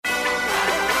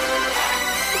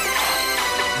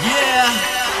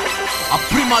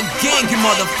AprimaGang,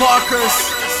 motherfuckers.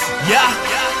 Yeah.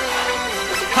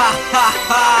 Ha ha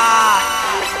ha.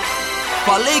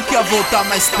 Falei que ia voltar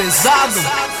mais pesado.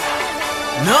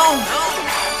 Não?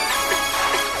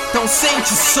 Então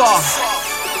sente só.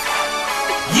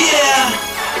 Yeah.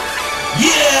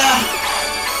 Yeah.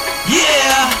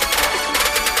 Yeah.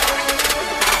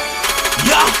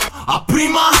 Yeah.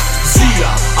 AprimaZia,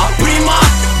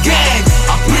 AprimaGang,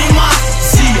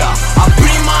 AprimaZia,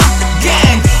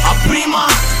 AprimaGang,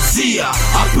 AprimaZia,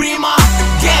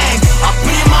 AprimaGang,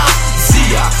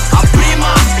 AprimaZia,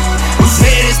 Aprima. Os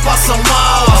haters passam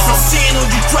mal, assassino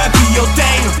de trap e eu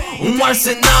tenho um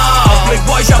arsenal.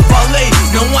 Playboy já falei,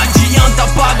 não adianta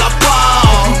pagar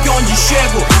pau, porque onde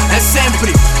chego é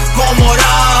sempre com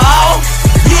moral.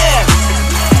 Yeah.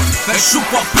 Fecho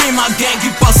com a AprimaGang e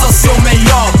passa a ser o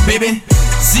melhor, baby.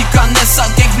 Zica nessa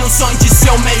gang no sonho de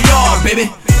ser o melhor,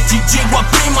 baby. Te digo,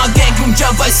 AprimaGang um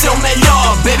dia vai ser o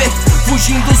melhor, baby.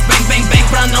 Fugindo dos bang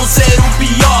pra não ser o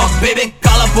pior, baby.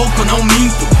 Cala a boca, eu não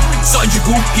minto, só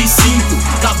digo o que sinto.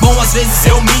 Tá bom, às vezes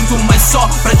eu minto, mas só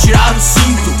pra tirar o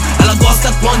cinto. Ela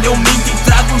gosta quando eu minto e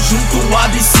trago junto o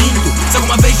absinto. Se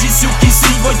alguma vez disse o que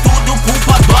sim, foi tudo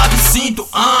culpa do absinto.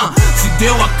 Se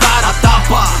deu a cara a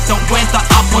tapa, então aguenta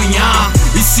apanhar.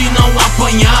 E se não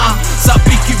apanhar,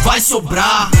 sabe que vai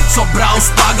sobrar. Sobrar os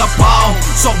paga-pau,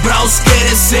 sobrar os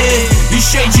querer ser. E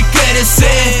cheio de querer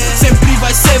ser, sempre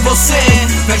vai ser você.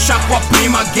 Fecha com a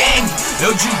AprimaGang,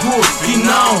 eu digo que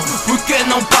não, porque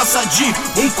não passa de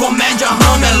um comédia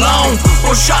ramelão.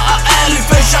 Puxa a L,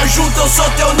 fecha junto, eu sou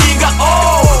teu nigga.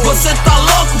 Oh, você tá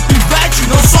louco, pivete,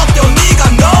 não sou teu nigga,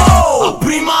 no.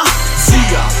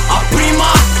 AprimaZia,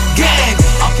 AprimaGang,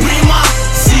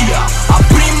 AprimaZia,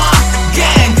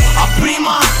 AprimaGang,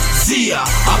 AprimaZia,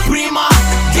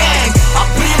 AprimaGang,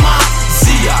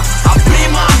 AprimaZia,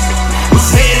 Aprima.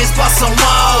 Os haters passam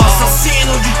mal,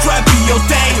 assassino de trap e eu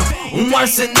tenho um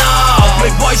arsenal.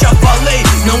 Playboy já falei,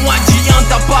 não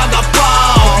adianta pagar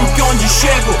pau, porque onde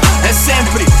chego é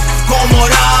sempre com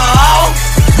moral.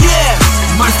 Yeah.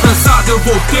 Mais pesado eu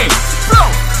voltei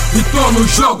e tô no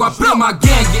jogo,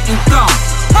 AprimaGang então.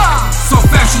 Só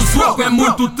fecha os loucos, é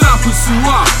muito trampo e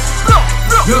suor.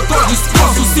 Eu tô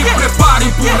disposto, se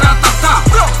preparem pro ratatá.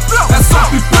 É só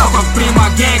pipoca,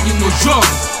 AprimaGang no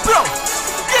jogo.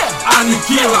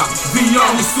 Aniquila,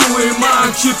 viola sua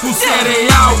irmã, tipo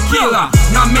cereal killer.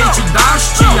 Na mente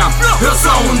das tia, eu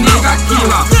sou um nigga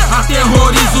killer.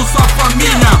 Aterrorizo sua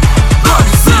família,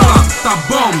 Godzilla. Tá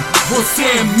bom, você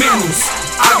é menos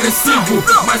agressivo,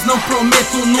 mas não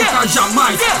prometo nunca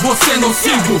jamais você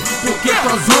nocivo, porque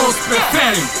tuas hoes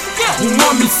preferem um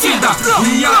homicida.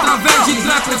 E através de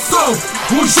trap eu sou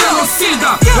um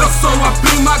genocida. Eu sou a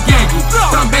AprimaGang,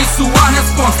 também sua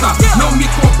resposta. Não me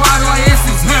comparo a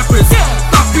esses rappers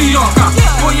tapioca.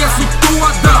 Conheço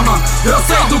tua dama, eu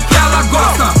sei do que ela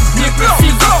gosta. Nem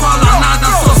precisa falar nada,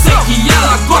 só sei que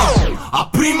ela gosta.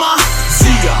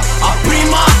 AprimaZia,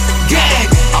 AprimaGang,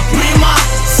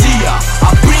 AprimaZia,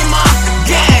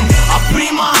 AprimaGang,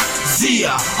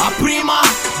 AprimaZia,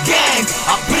 AprimaGang,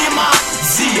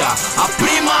 AprimaZia,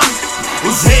 Aprima.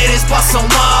 Os haters passam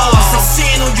mal,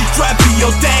 assassino de trap e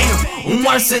eu tenho um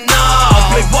arsenal.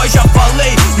 Playboy já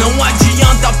falei, não adianta